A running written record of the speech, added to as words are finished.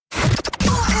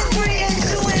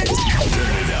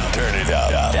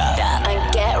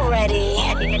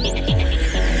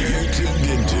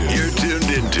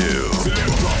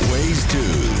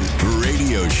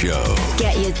Show.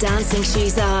 Get your dancing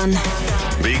shoes on.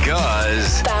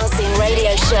 Because Bouncing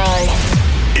Radio Show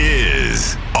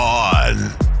is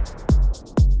on.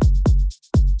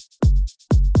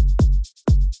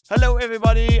 Hello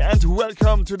everybody and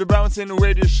welcome to the Bouncing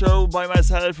Radio Show by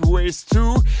myself, Ways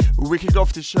 2. We kick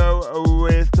off the show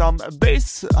with some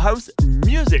bass house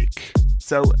music.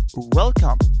 So,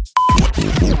 welcome.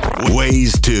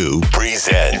 Ways 2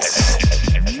 presents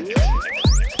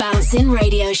Bouncing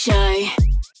Radio Show.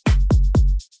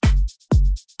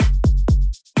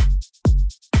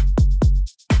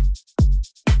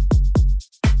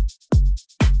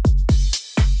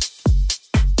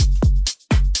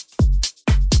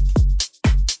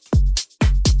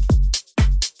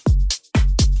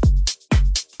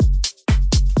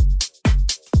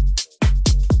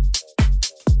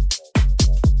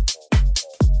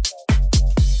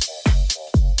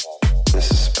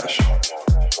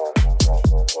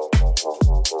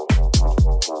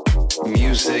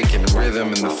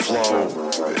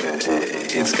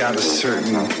 It's got a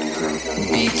certain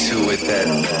beat to it that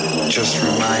just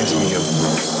reminds me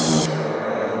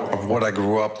of what I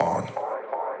grew up on.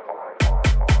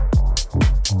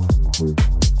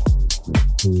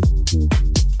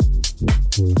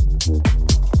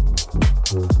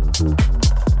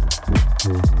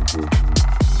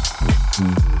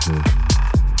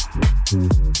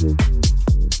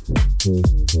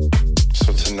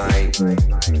 So tonight,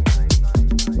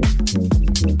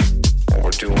 what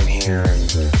we're doing here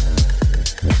and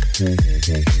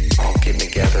all getting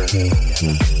together to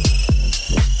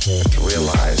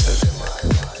realize that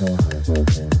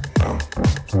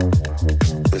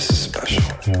this is special.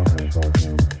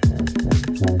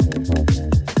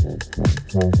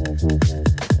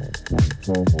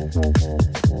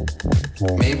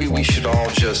 Maybe we should all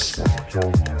just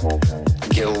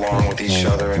get along with each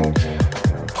other and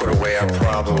put away our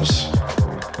problems.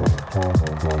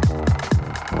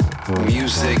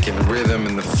 Music and rhythm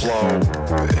and the flow,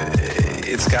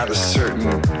 it's got a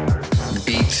certain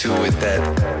beat to it that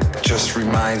just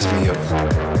reminds me of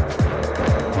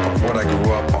what I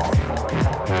grew up on.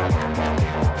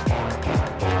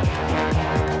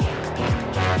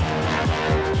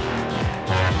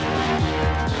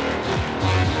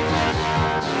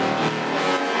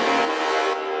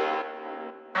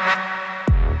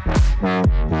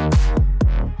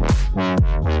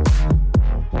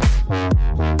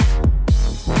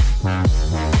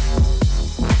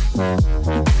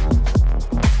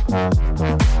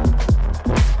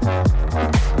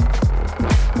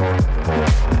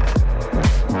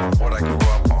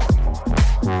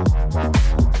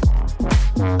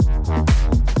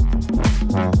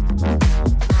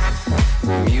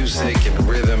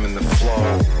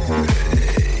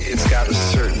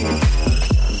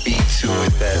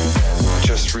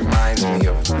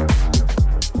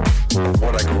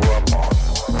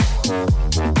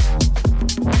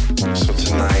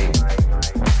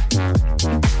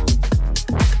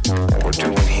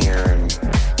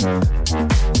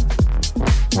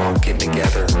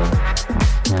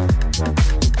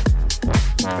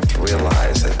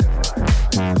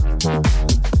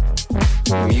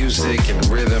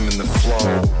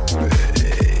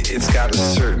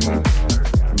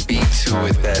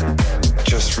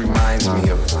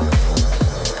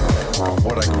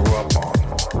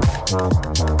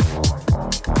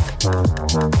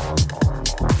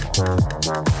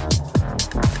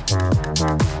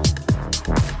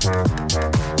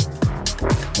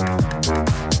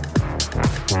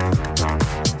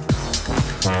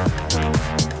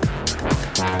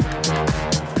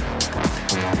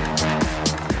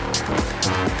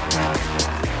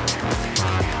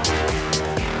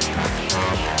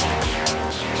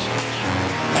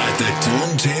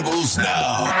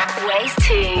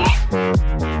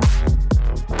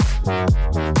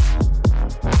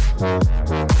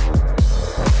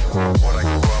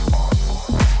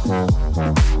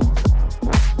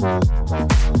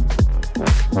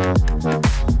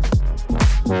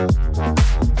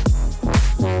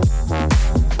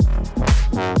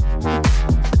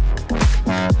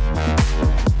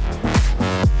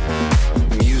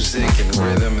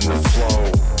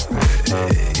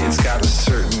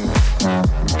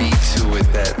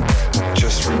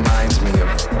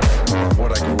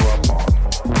 What I grew up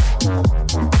on.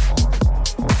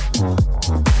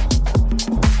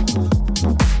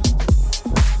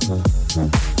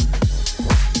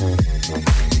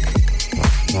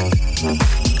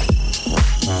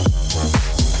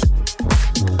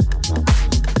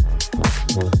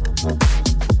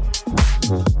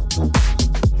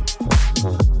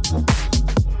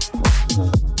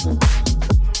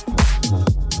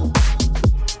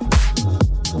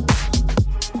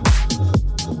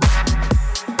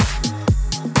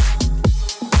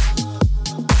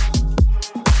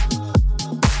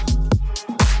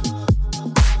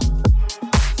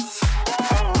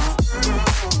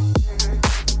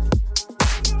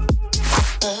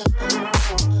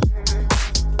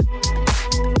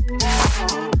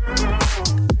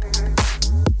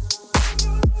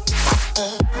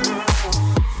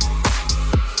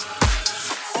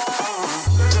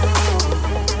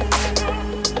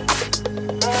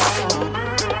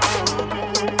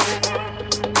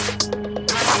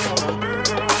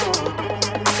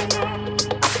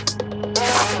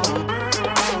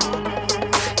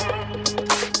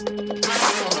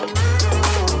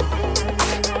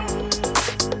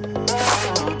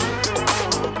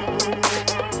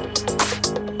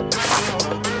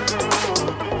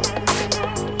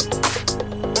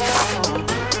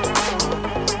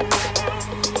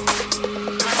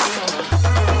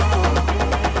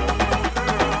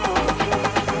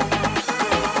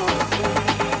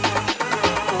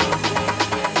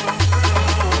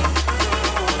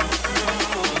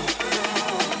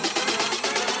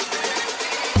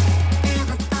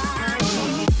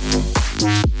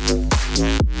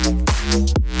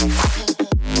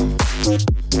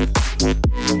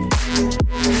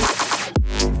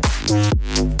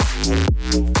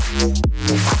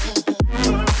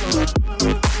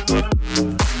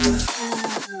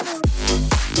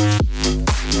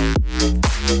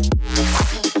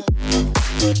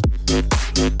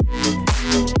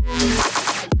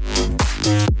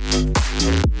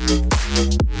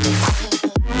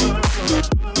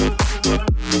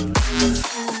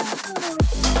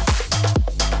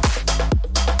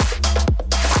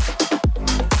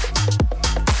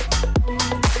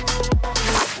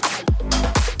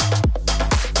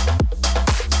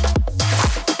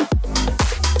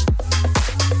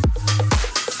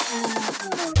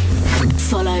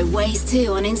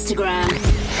 Ways2 on Instagram.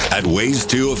 At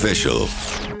Ways2 Official.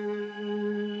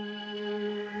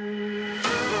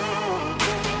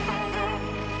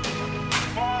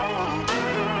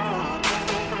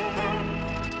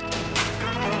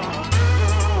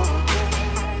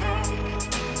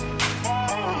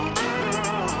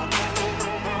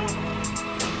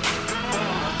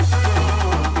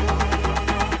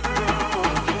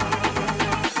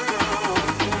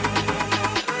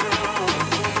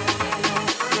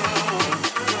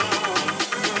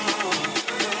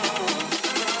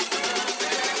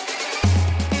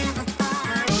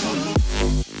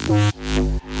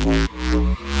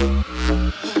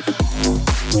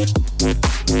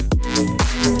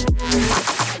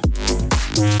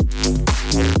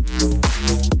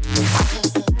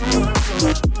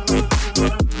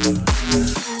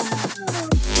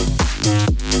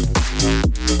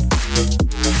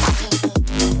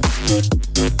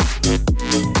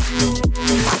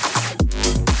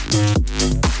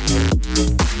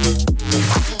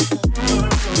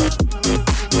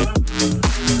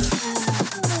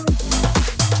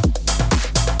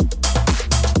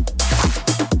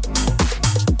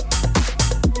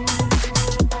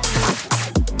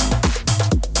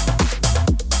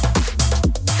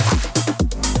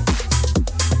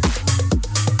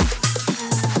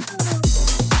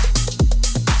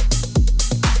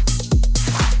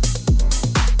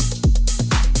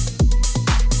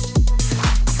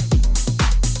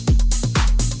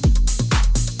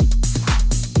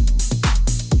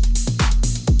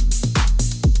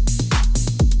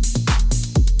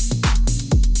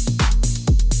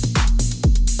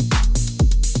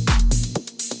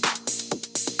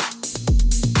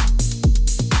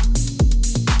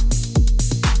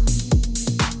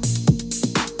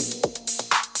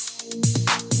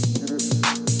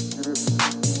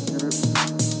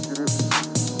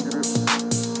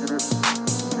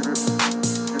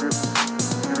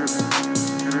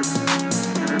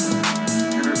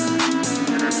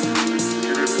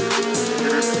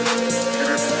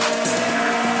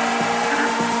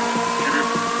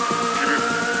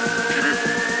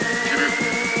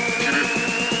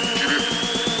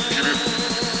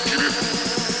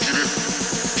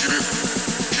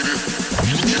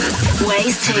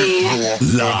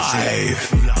 Ways2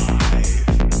 Live.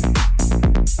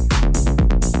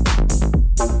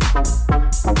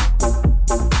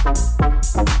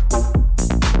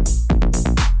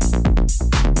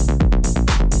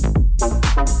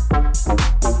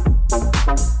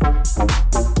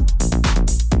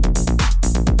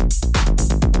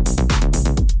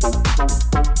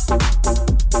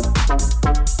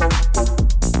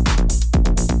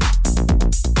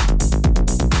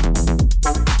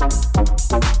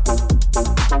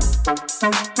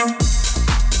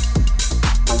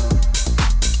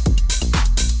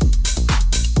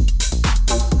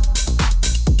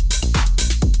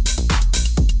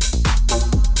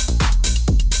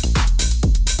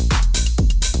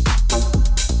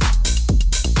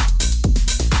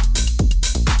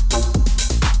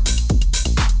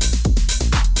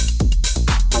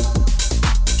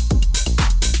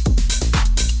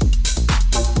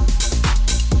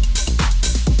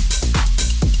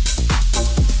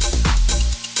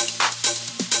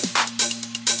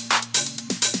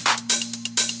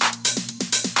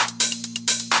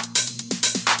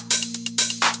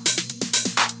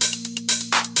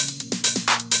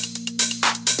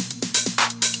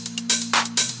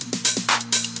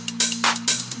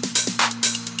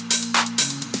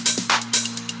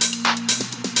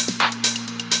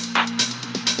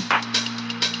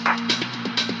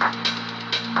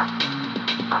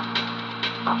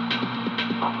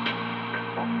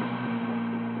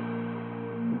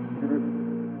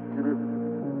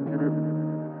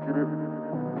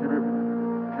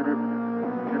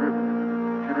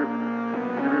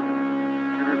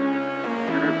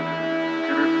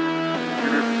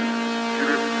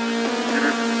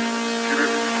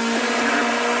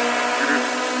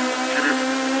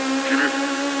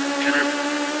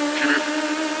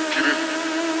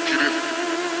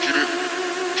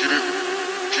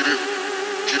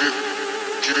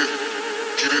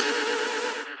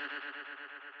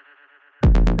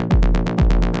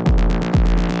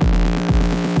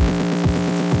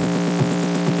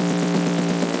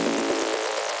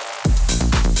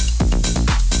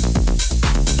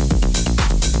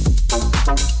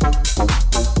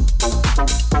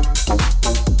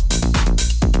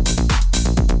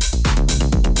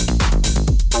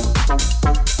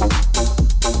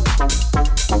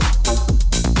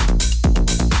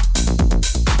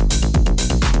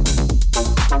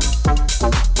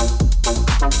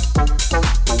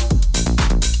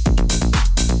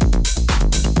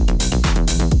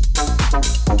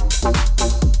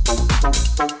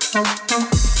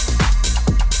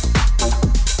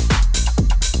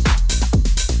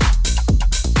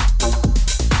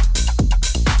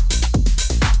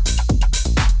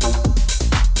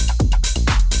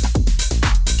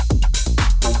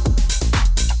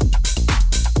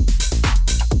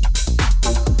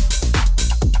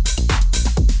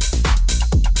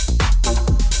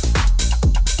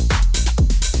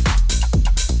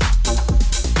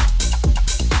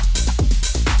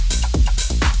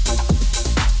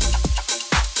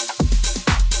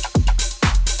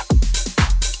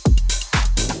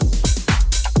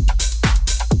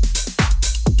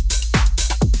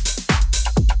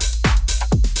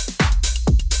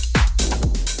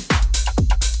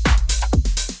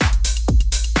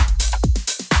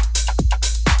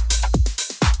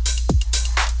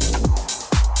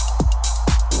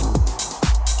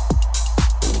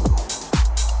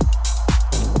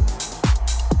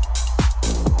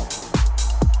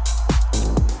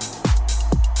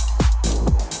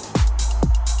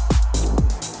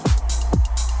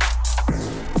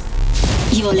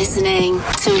 You're listening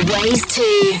to Ways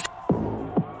 2.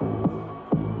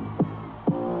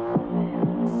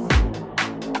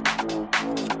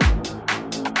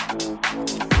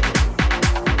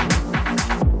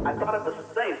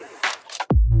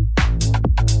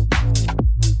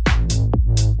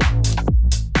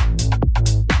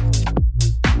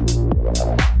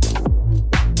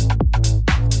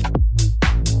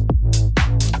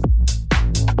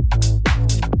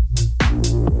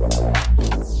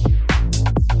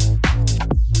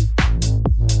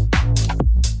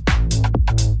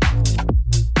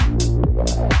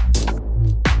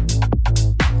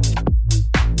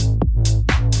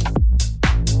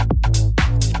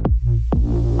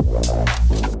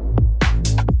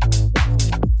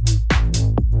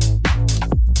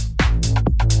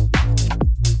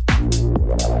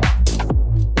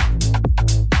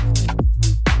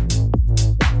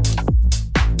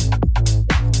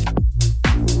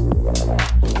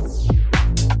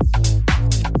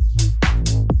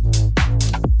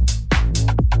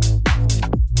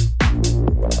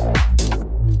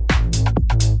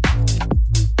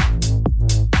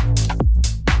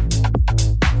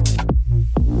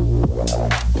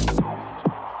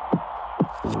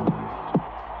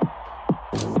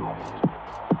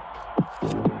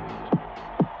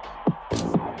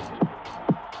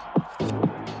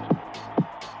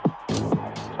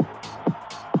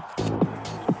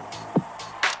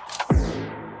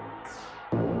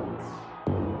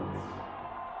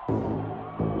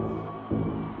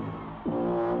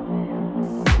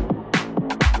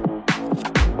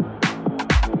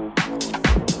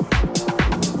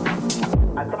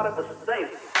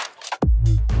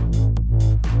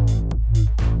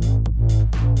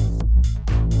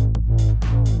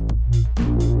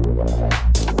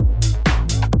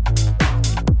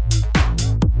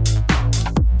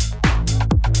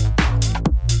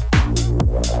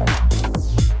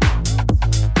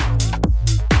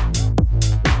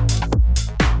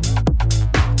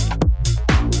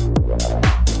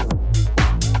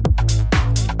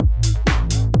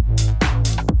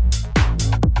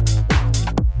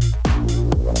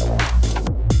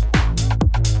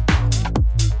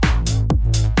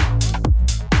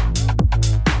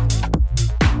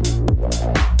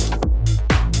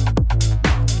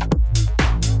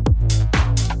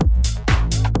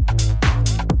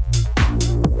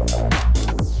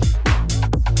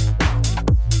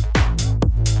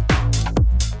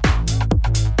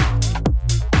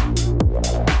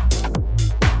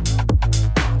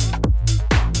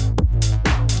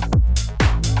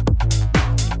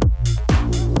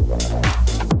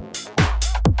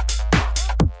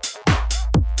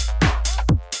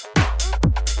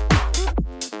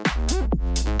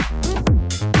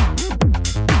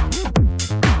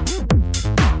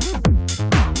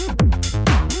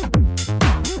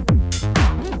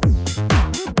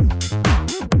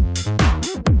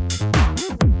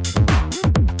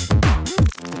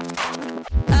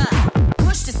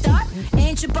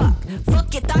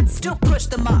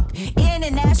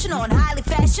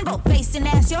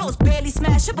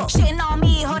 Shitting on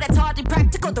me, ho, that's hardly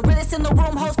practical. The realest in the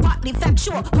room, hoes partly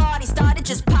factual. Party started,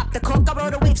 just pop the cork. I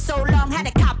rode a wave so long, had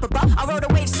a copper bro. I rode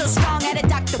a wave so strong, had a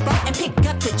doctor bro. And pick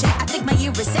up the jet, I think my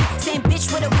year is set. Same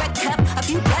bitch with a red cup. A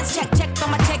few bloods, check for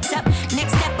my checks up.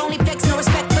 Next step, only flex, no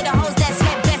respect for the hoes that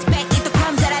slept. Best bet, eat the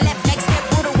crumbs that I left. Next step,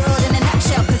 rule the world in a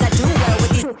nutshell. Cause I do well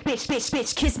with these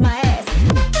bitch, kiss my ass.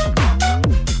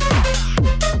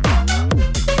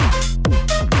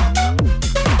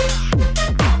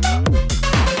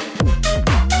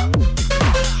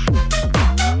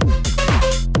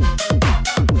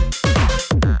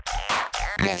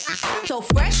 So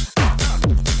fresh,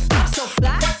 so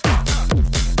fly,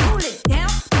 pull it down,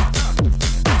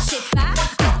 shit fly,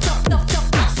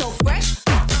 so fresh,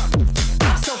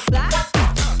 so fly,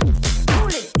 pull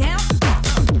it down,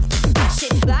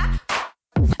 shit fly.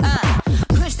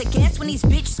 Push the gas when these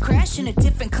bitches crash in a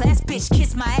different class, bitch,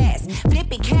 kiss my ass.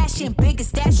 Flipping cash in bigger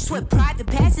stashes with private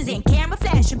passes and camera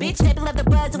flashing, bitch. They love the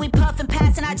buzz and we puff and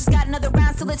pass, and I just got another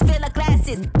round, so let's fill our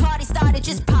glasses. Party started,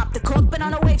 just pop the cork, been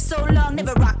on a wave so long,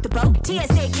 never rocked the boat.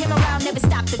 TSA came around, never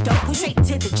stopped the dope. We straight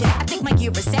to the jet, I think my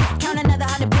gear is set. Count another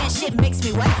 100 band, shit makes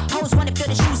me wet. Hoes wanna feel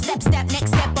the shoe, step,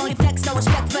 next step. Only flex, no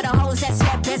respect for the hoes that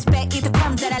slept. Best bet, eat the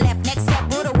crumbs that I left. Next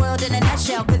step, rule the world in a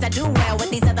nutshell. Cause I do well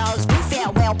with these other hoes do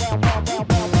fail. Well.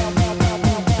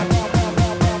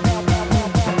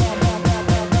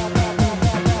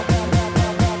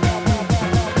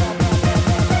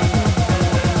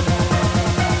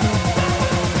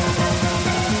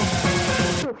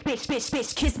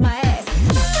 Bitch, kiss my ass.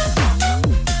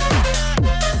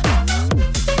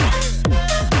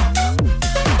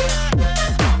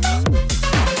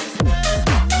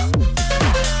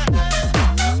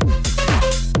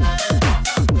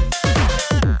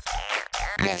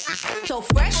 So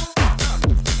fresh,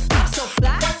 so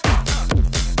fly.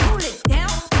 Pull it down,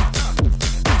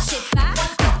 shit fly.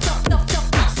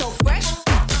 So fresh,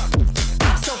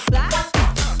 so fly.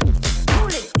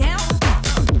 Pull it down,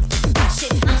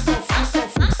 shit fly.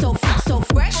 So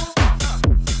fresh.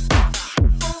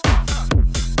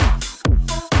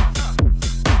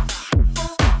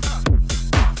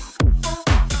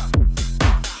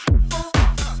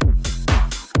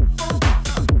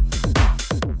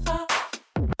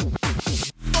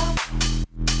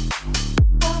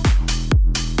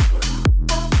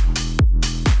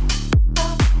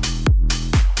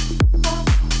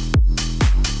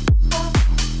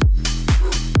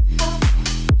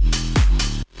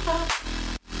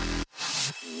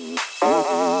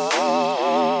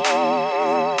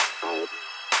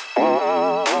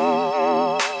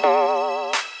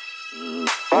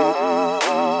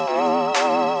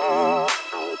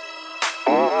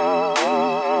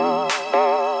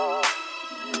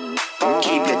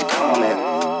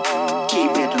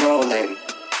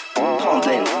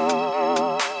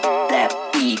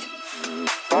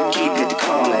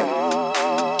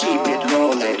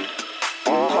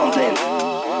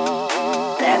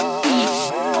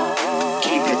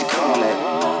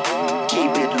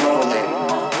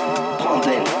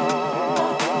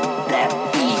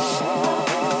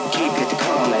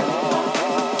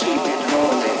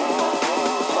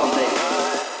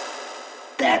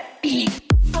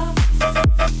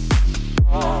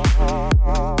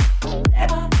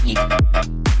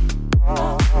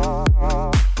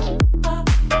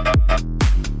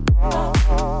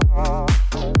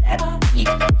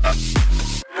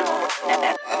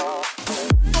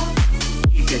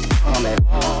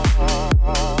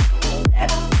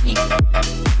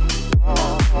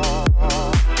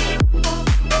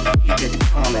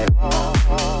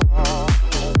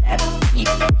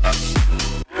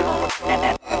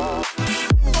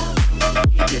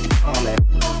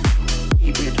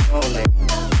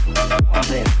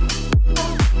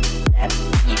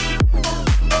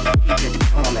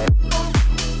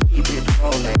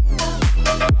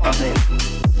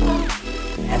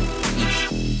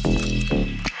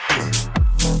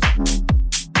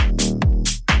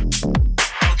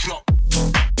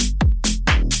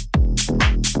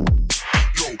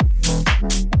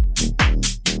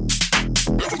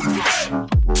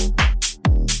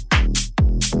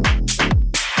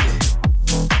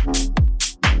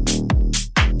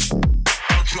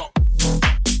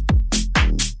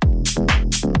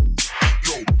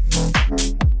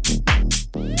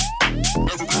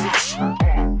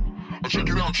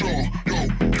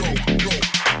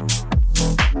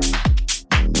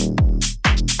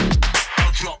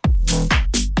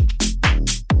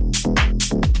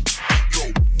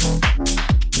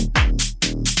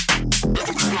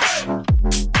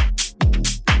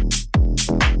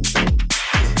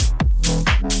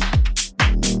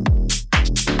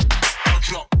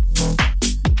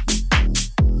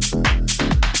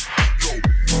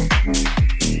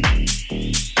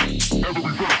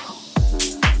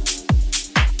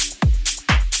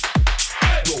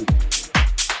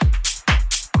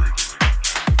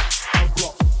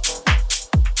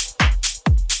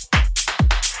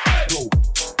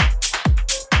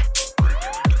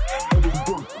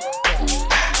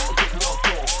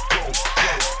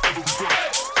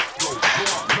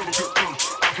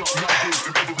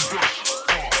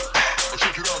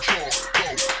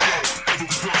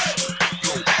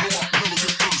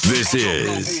 This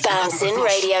is Bouncing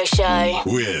Radio Show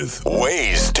with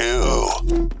Ways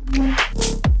 2.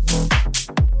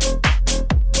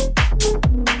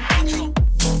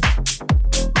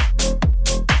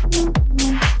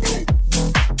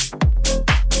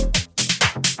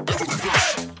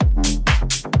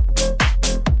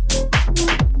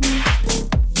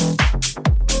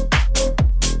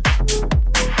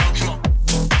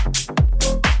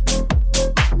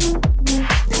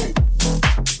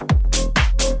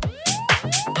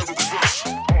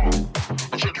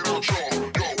 Check it out, y'all.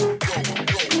 Yo, yo,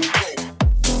 yo.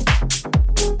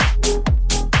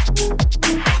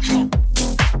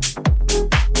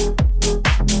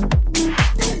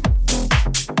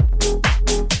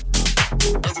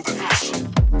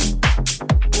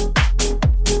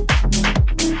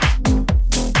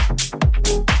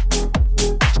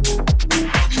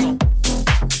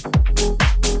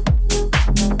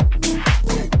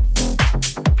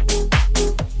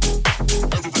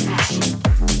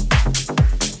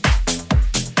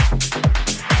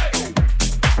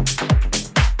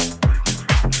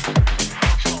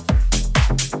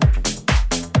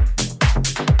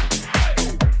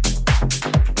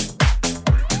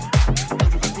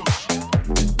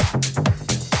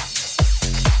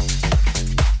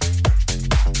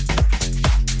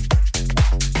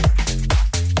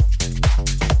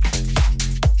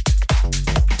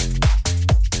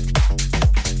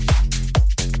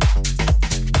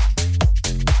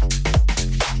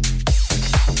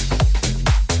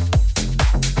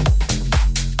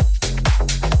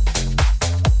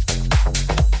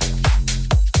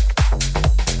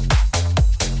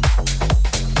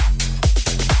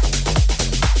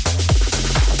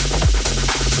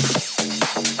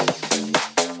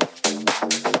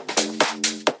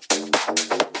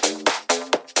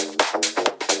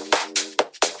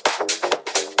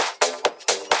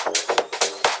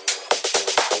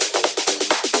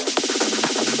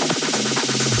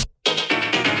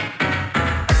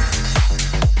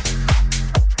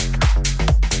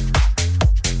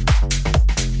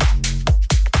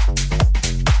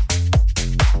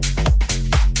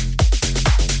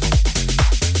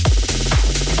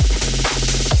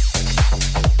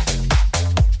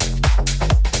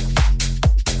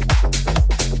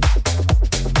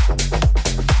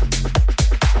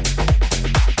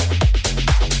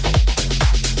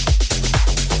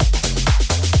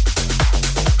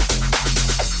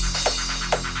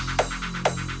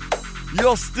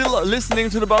 You're still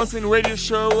listening to the Bouncing Radio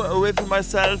Show with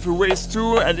myself,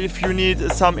 Ways2, and if you need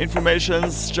some information,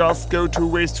 just go to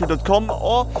ways2.com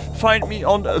or find me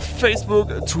on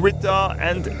Facebook, Twitter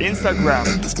and Instagram.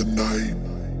 End of the night,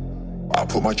 I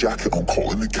put my jacket on,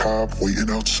 calling the cab, waiting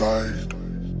outside.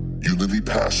 You nearly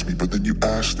passed me, but then you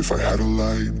asked if I had a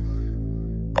light.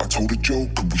 I told a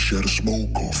joke and we shared a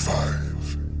smoke or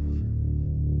 5.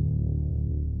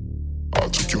 I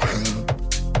took your hand.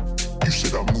 You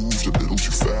said I moved a little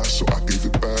too fast, so I gave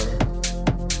it back.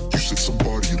 You said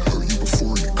somebody had hurt you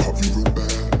before and it cut you real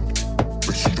bad.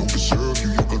 But he don't deserve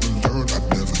you, you're gonna learn I'd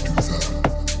never do that.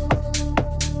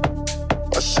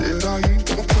 I said I ain't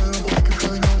got a plan, but we can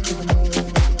hang out till the morning.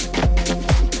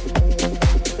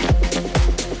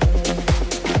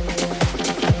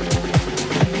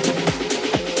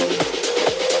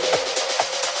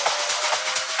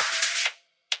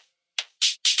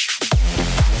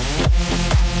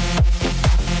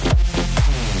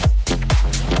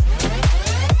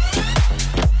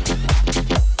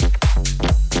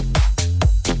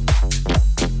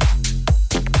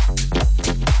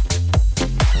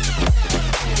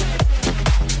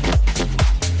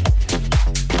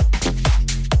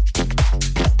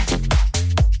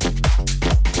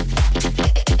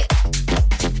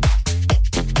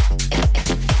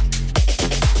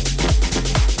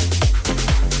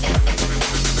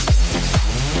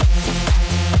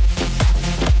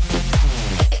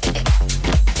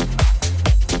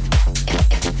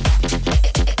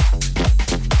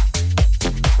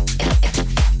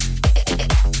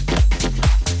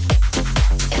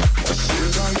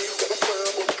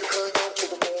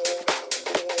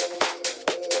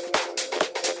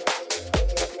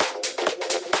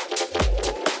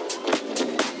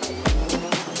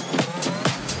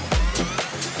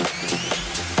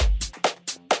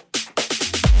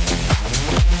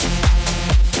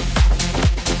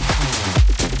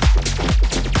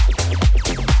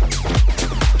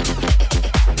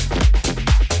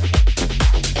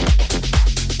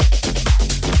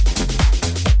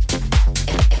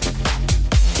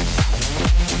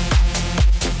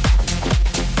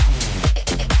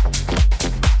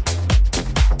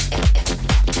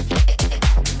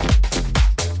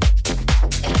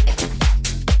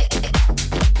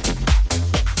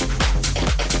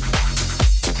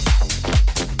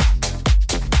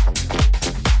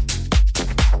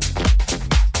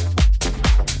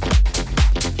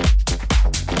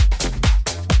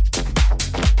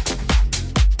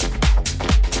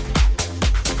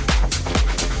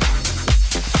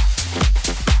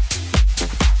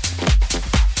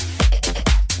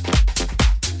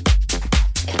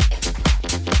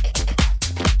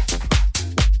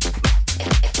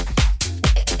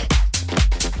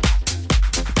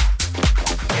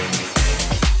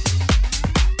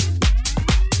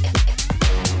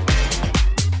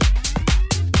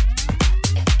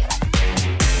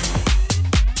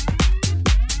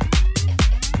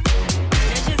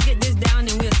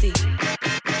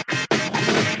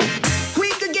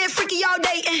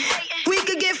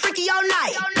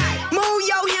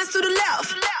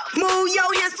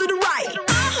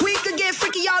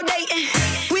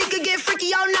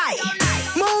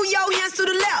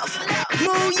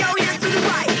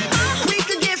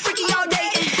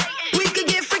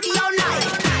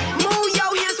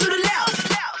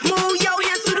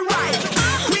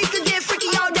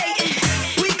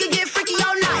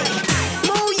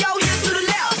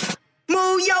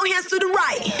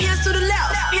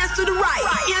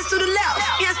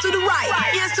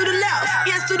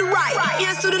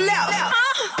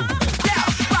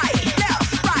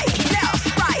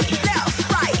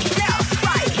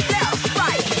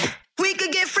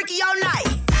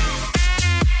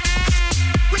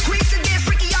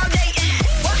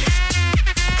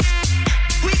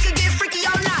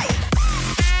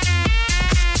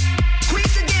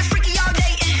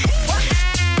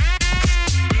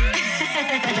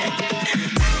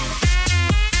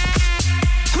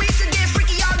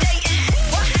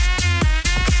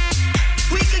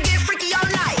 We could get freaky all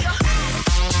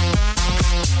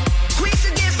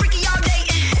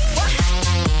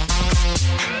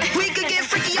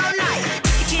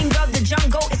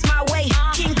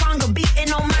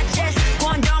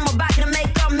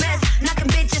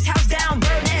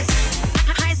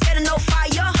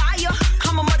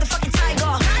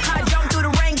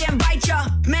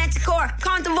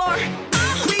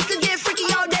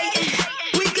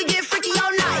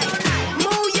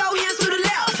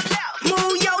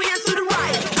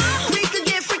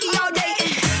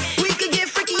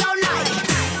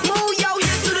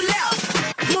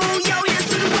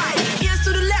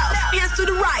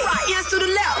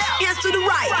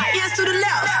right, hands to the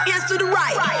left, hands to the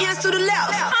right, hands to the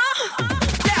left.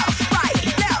 Left, right,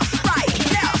 left, right,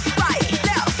 left, right,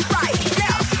 left, right,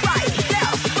 left, right,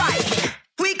 left, right.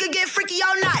 We could get freaky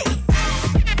all night.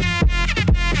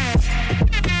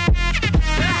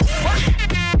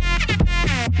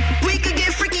 We could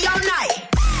get freaky all night.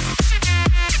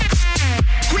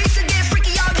 We could get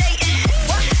freaky all day.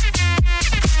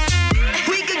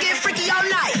 We could get freaky all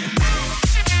night.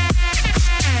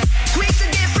 We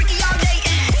could get freaky all day.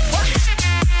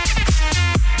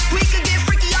 We could get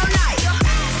freaky all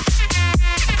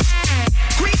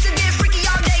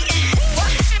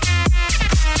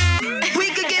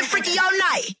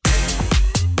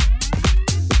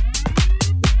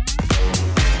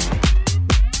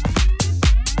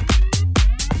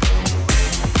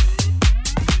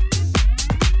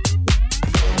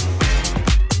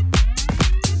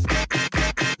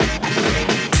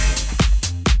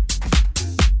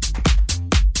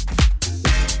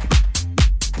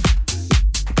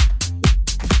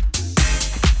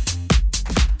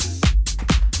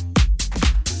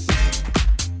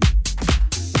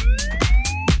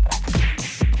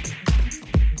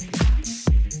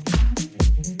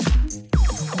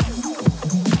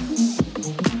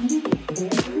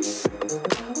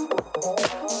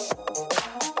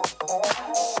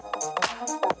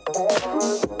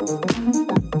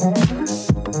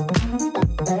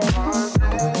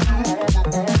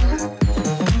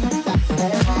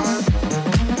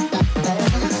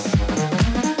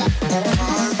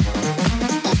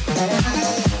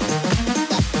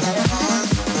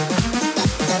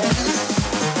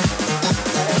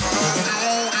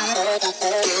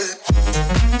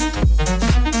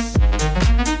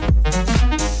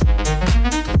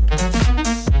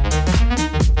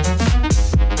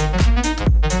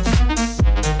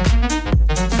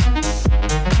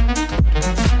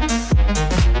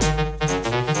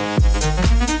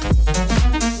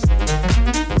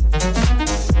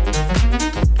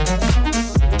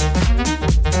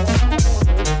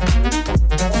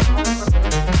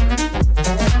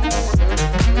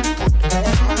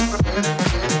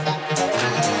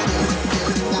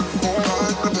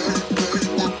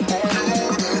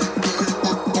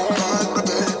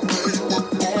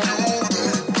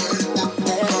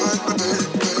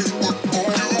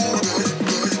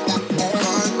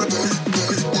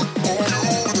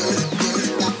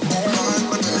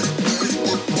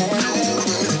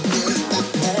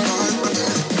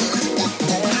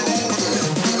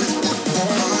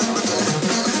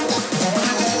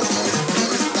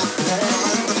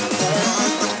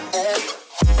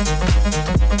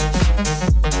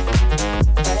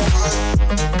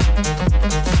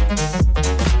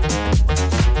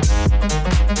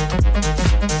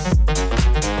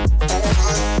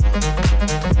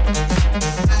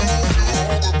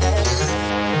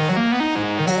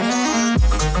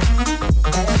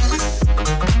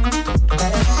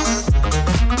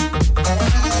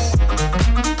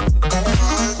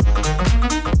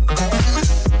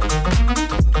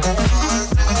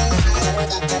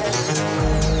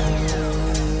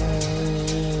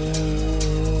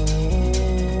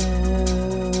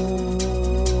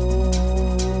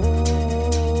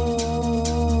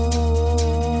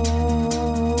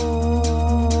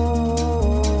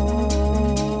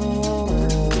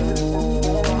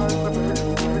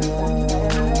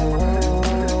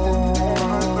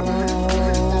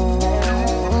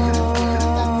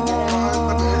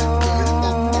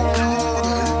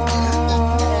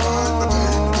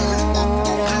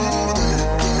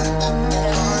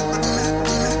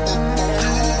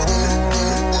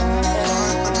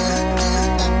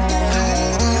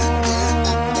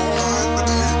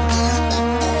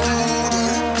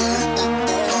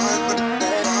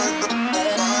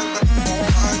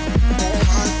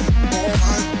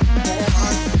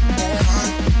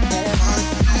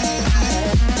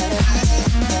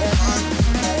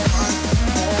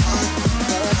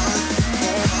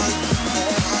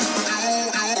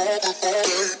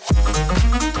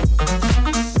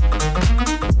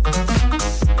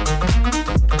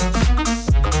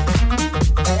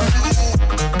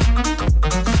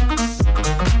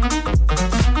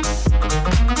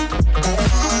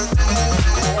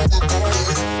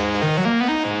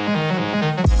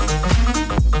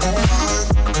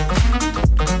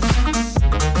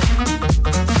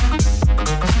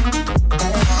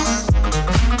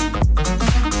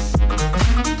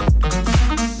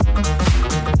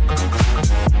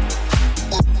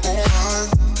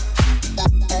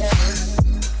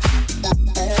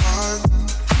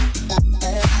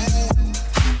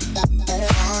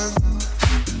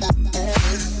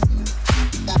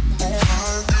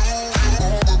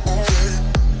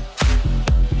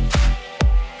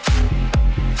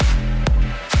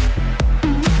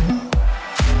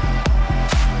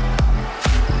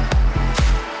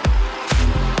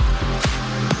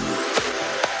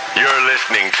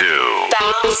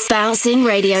Bouncing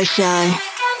Radio Show.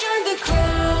 Under the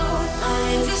crowd,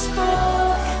 I'm this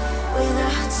boy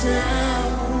without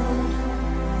sound.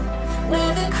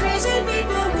 Where the crazy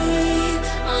people meet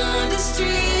on the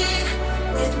street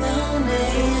with no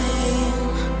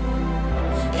name.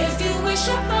 If you wish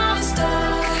upon a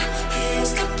star,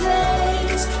 here's the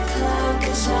place. Club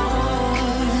is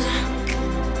on.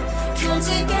 Come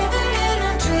together in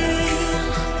a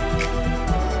dream.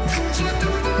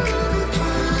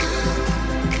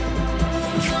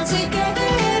 Come together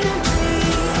in a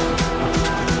dream.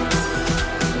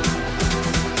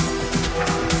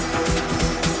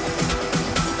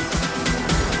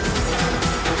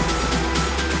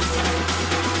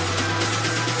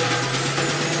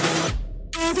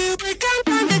 Baby, we come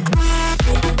on the ground.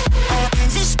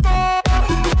 This boy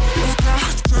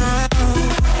without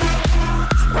sound.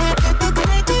 Where the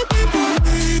crazy people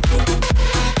meet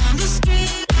on the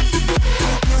street.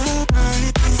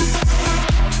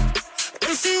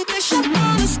 If you wish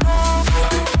upon a star,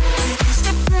 it's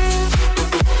the proof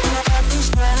that is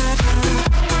right.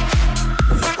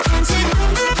 Come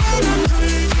together in a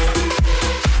dream.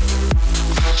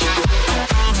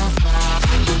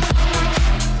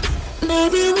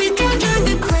 Maybe we can join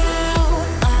the crowd.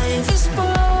 I'm this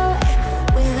boy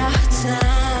without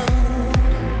sound.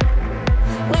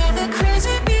 Where the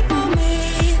crazy people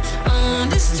meet on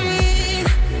the street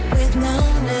with no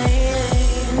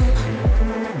name.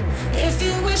 If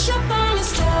you wish upon a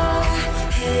star,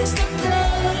 here's the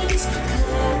place.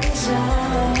 Club is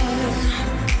on.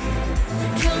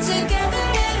 Come together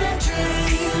in a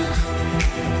dream.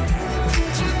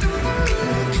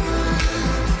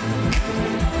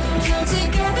 Come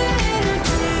together in a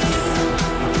dream.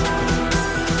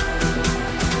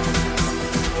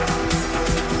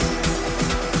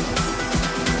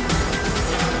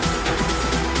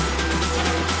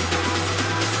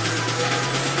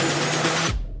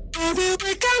 Baby,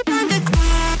 we can find the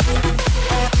ground.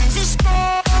 This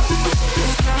boy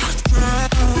without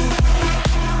sound.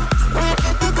 Where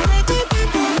the crazy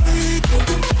people meet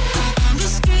on the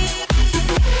street.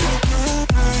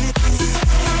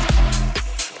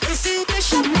 If you wish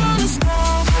upon a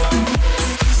star,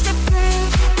 it's the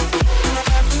proof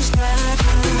that is right.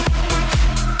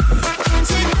 Come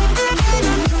together in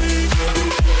a dream.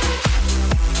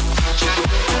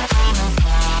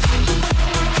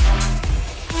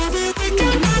 Baby, we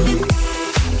can find the ground.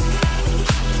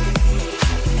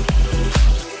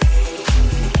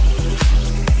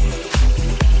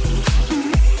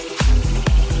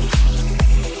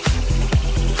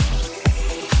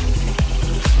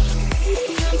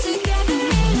 Come together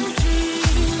in a dream.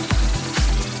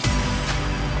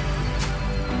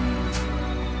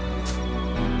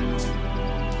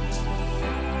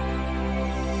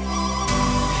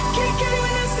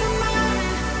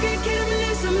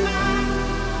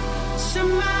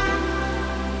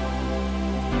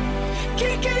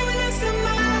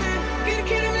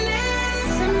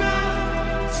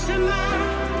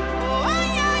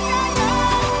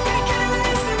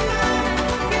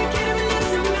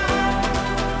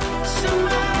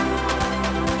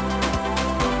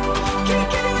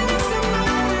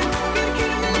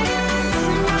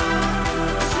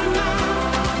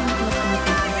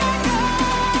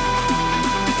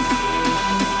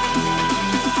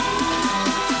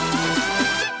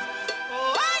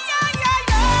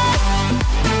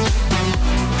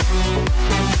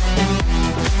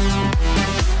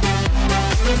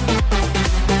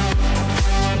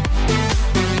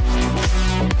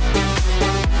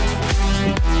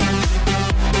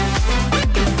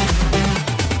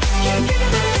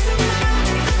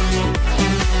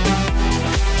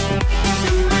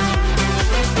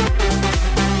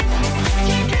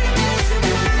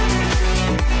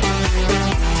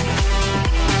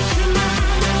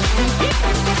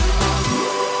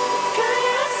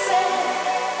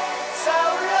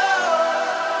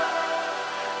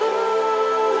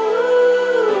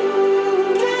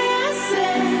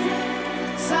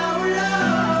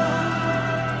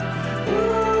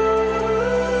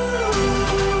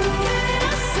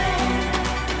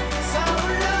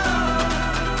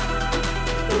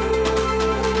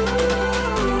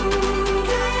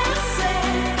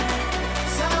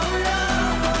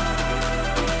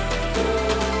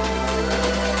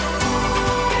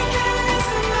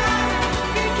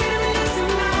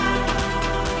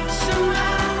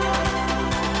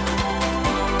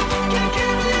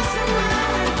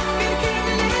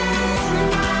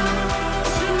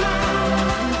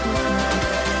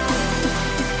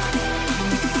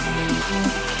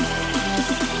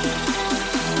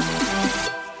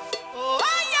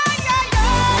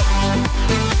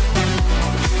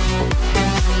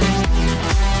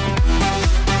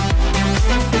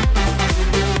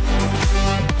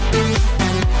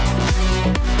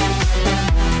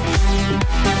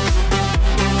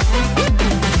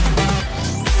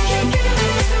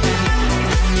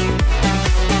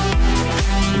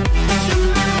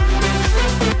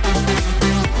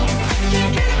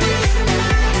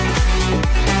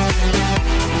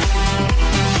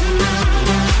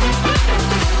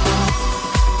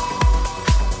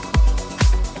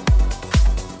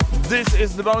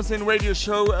 the Bouncing Radio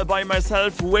Show by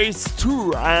myself, Ways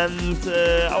 2. And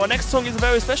our next song is a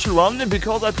very special one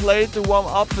because I played the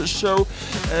warm-up show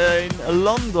in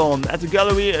London at the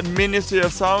Gallery Ministry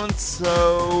of Sound.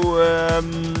 So,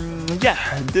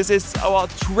 this is our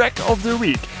track of the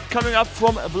week. Coming up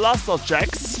from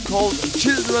Blasterjaxx called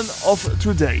Children of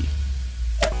Today.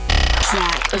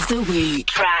 Track of the week.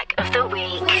 Track of the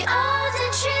week. We are the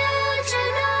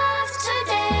children of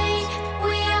today.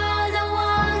 We are the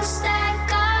ones that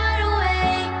got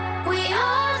away. We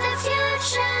are the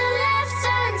future left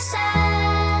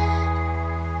unsaid.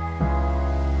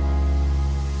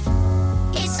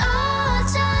 It's all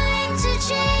time to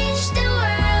change the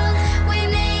world. We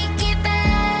make it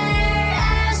better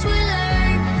as we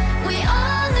learn. We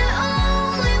are the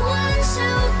only ones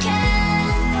who can.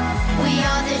 We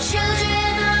are the children.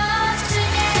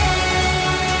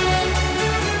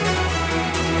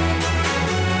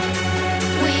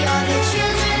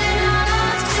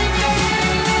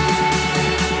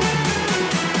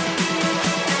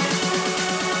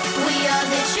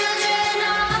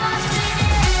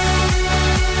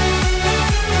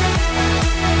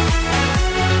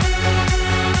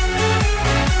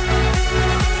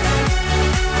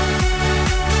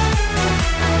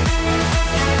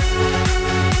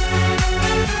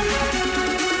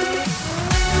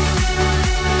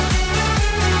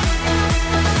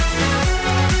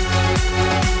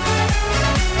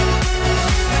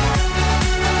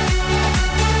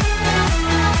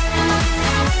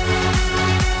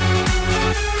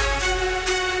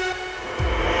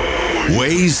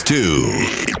 Ways 2.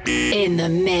 In the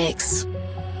mix.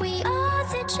 We are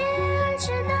the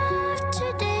children of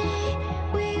today.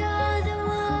 We are the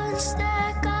ones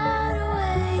that got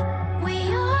away.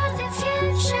 We are the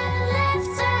future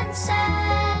left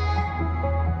unsaid.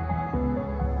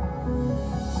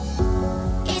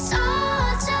 It's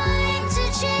all time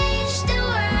to change the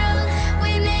world.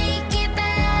 We make it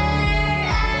better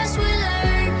as we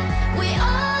learn. We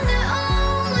are the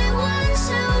only ones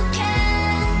who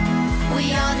can.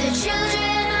 We are the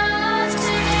children of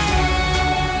today.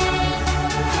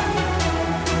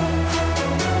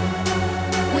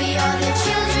 We are the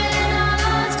children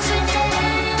of today.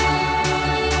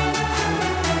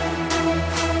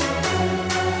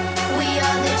 We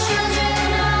are the children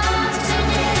of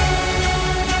today.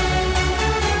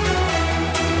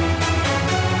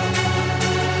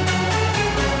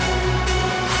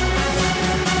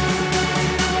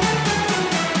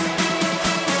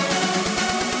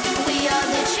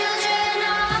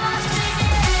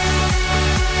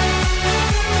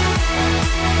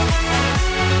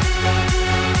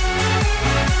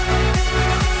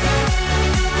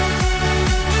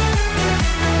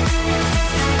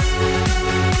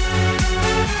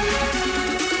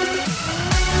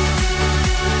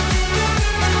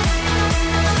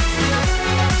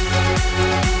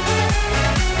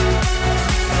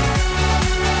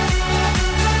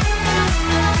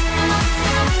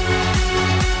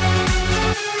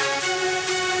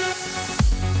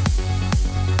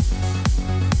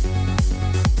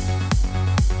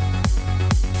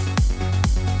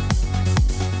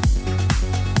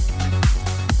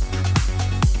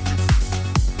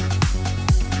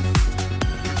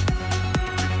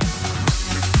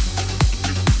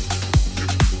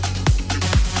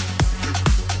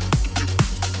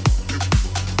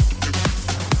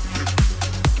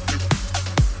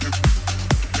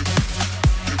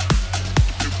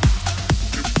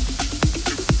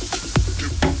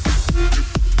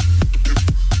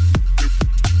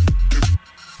 are the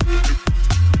children of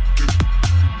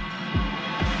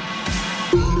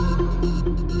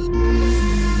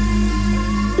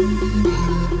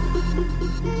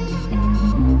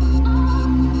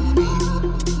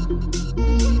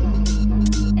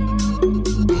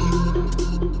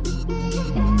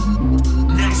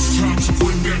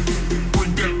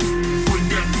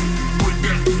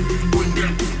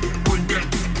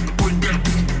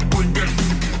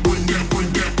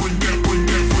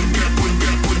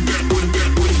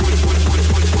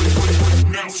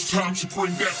Time to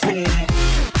bring that home.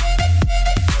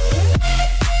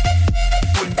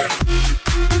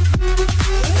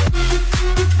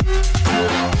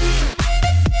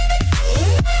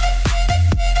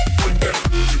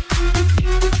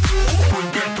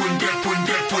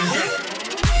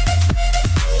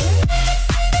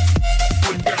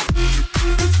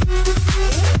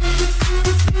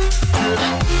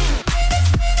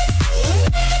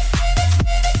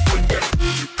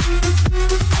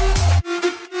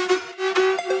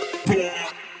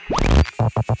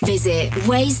 Visit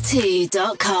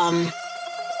ways2.com.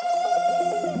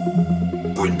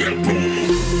 Bring that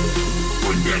boom.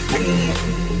 Bring that boom.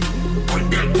 Bring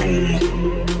that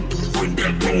boom.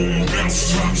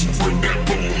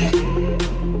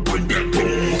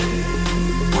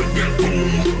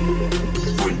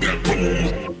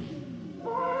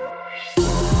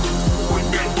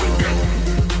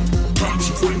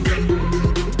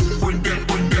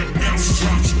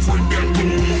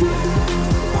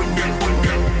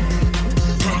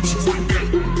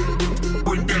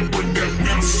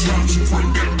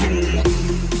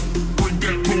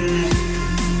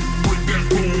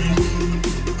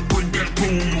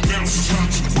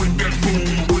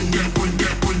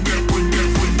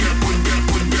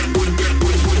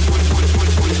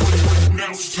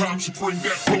 music, bring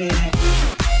that boom.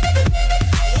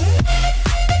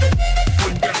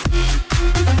 Bring that.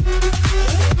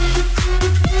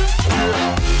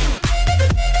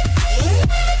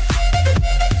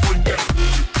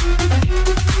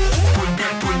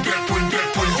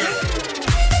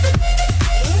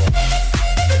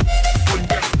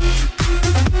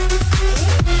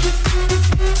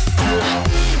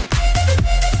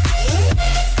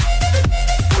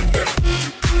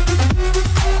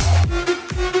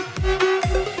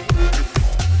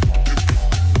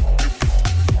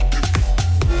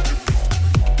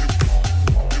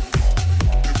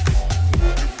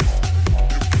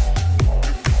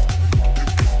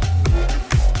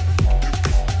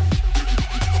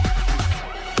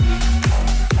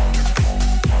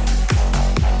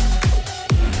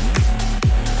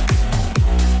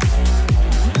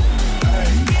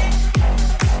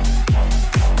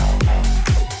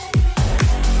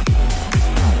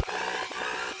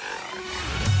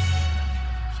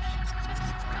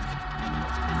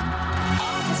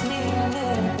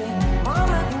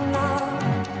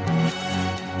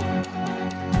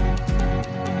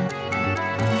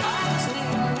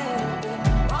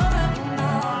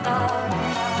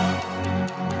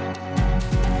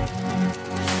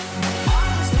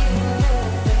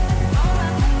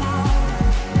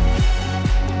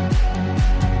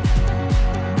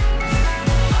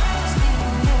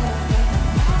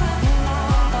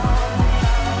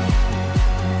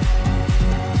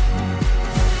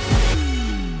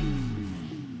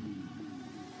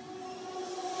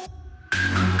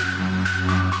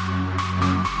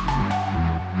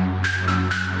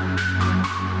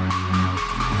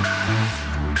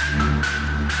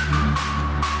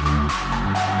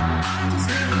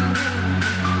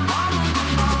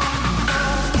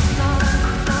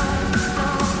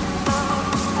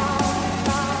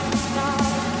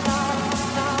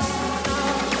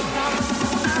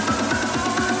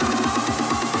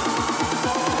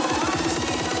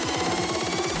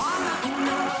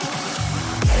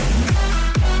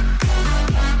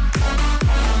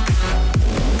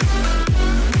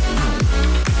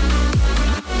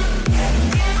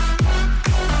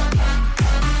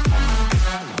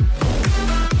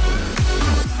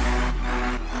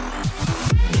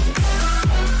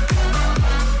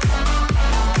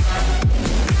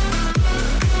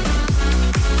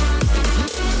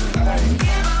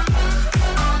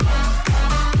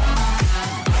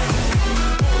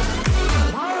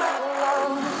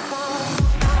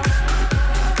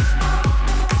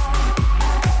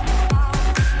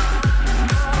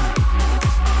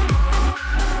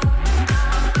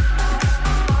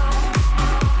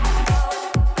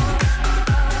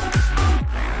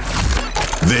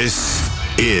 This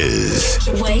is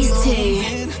Ways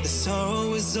 2. The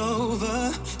sorrow is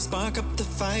over. Spark up the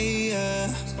fire.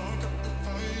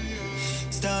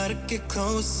 Start to get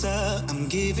closer. I'm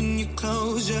giving you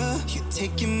closure. You're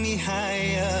taking me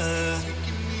higher.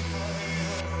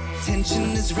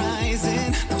 Tension is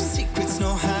rising. No secrets,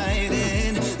 no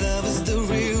hiding. Love is the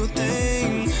real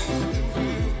thing.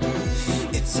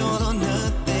 It's all or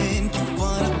nothing. You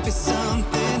wanna be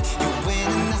something. You're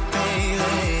winning, not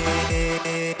failing.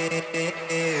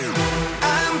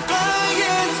 I'm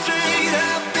flying straight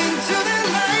up into the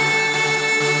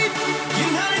light.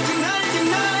 United, united,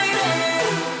 united.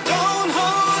 Don't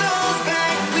hold us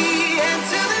back. We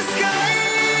enter the sky.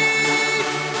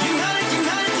 United,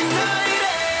 united,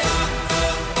 united.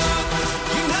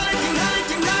 United, united,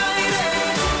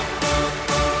 united.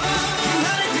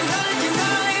 United, united,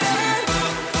 united.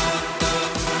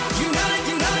 United,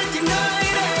 united,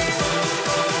 united.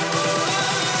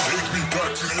 Take me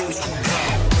back to the old school now.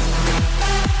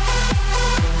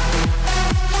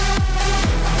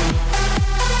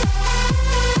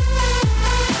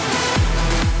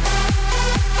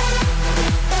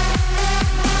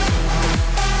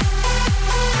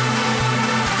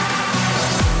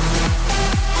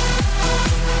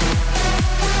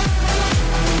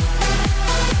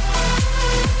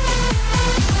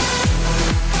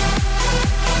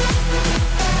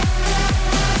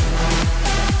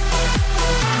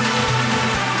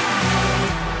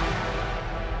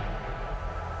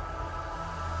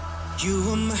 You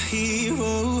are my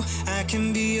hero, I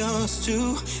can be yours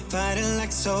too. Fighting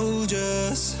like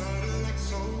soldiers.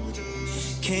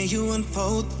 Can you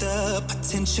unfold the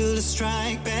potential to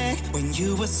strike back when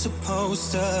you were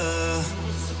supposed to?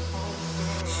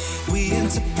 We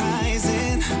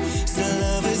enterprising, still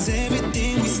love is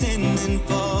everything we standing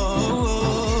for.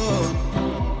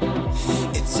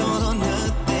 It's all or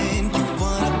nothing, you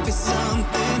wanna be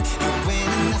something, you're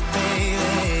winning, not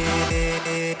failing.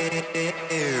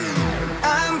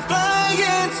 I'm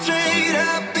flying straight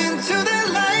up into the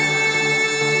light.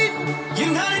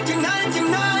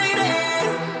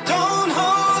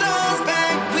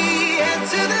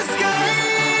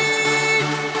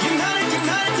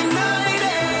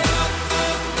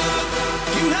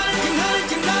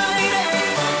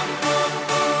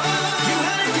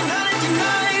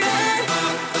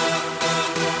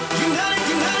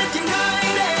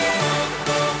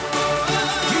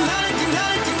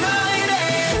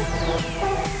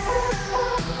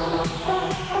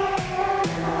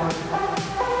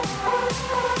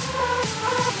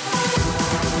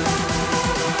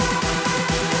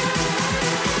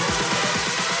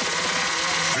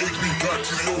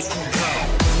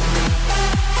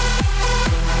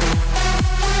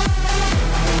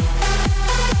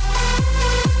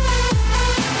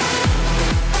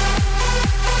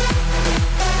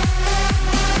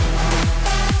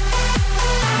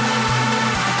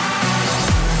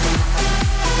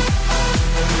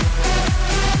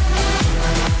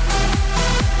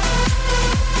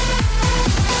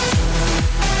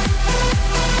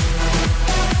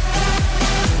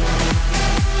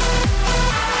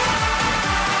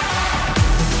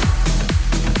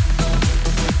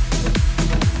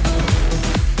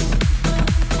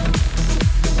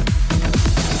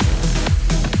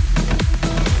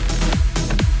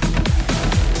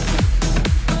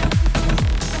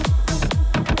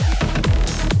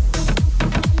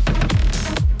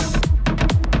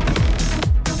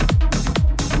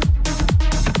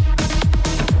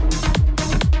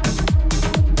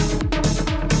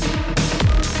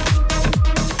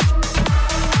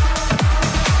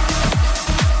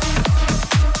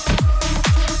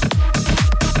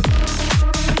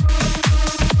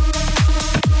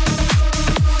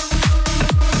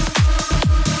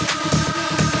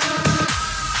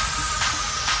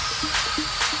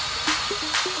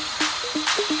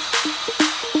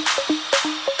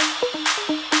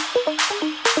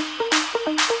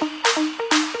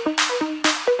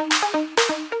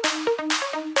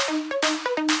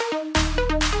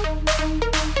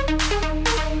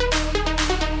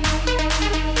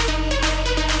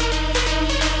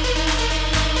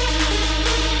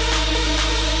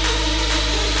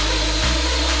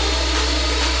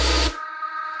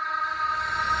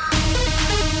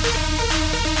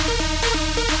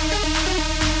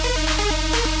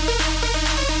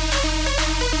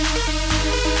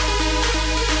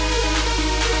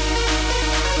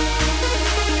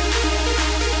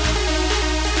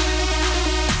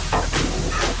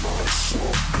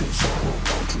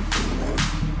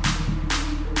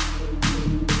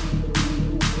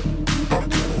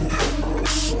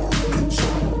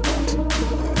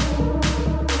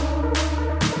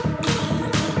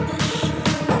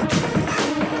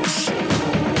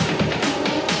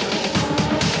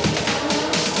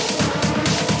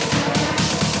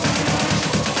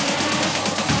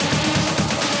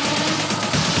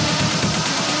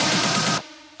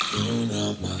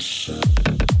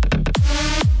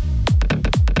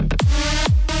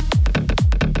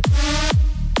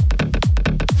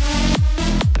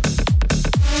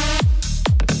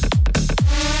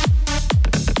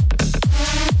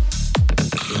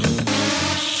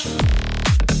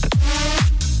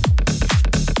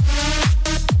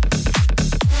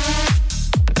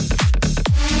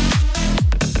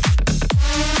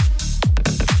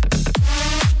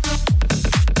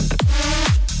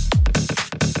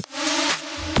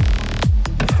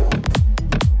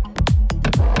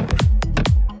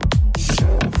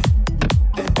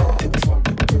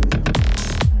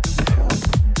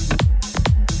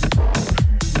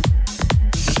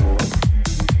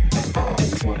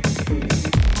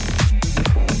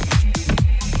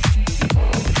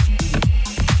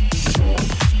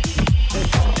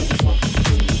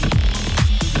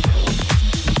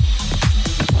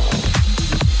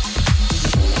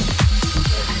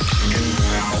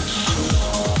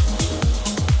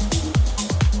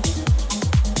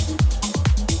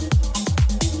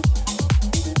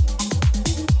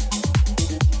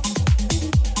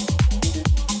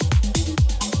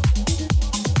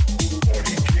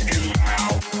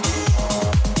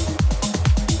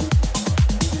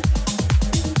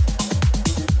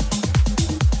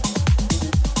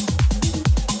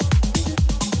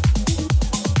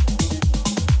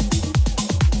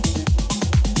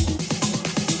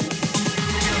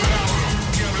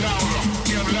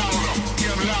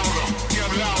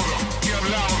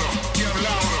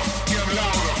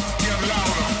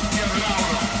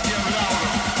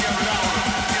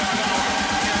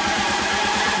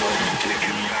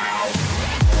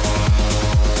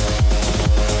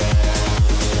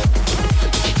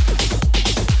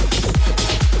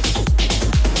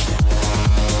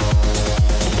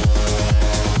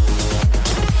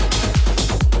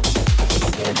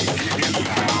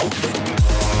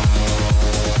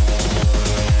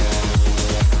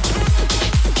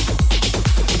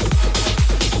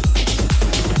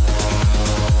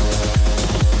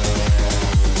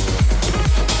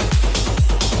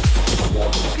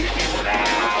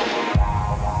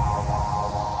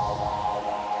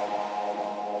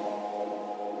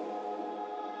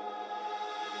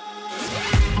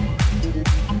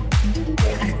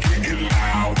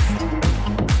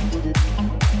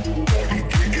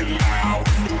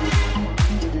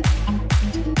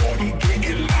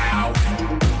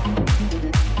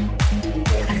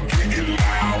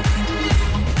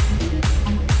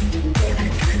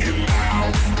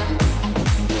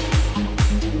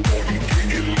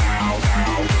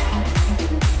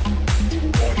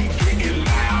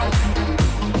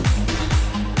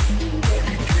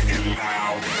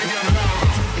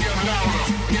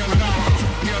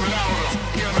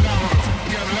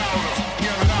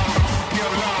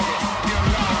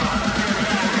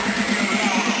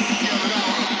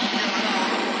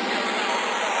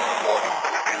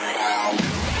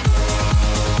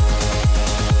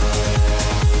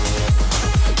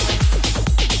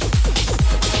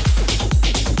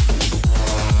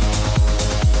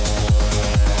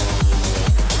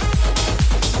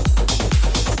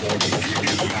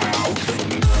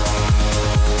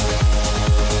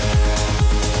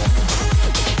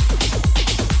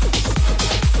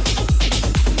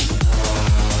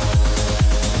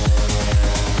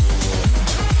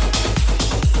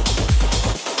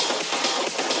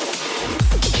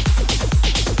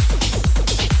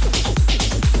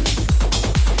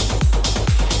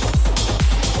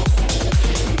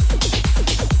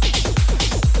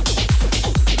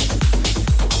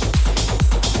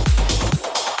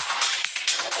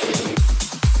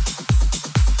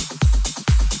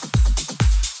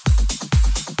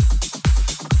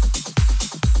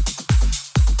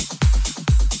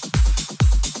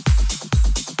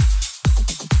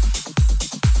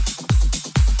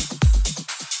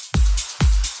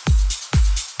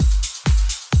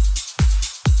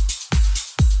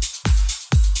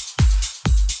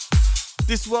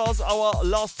 this was our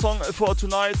last song for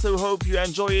tonight, so hope you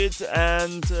enjoy it,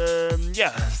 and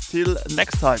till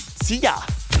next time. See ya!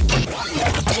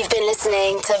 You've been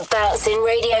listening to Bouncing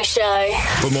Radio Show.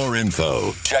 For more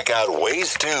info, check out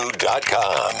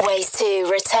ways2.com. Ways 2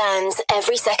 returns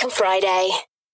every second Friday.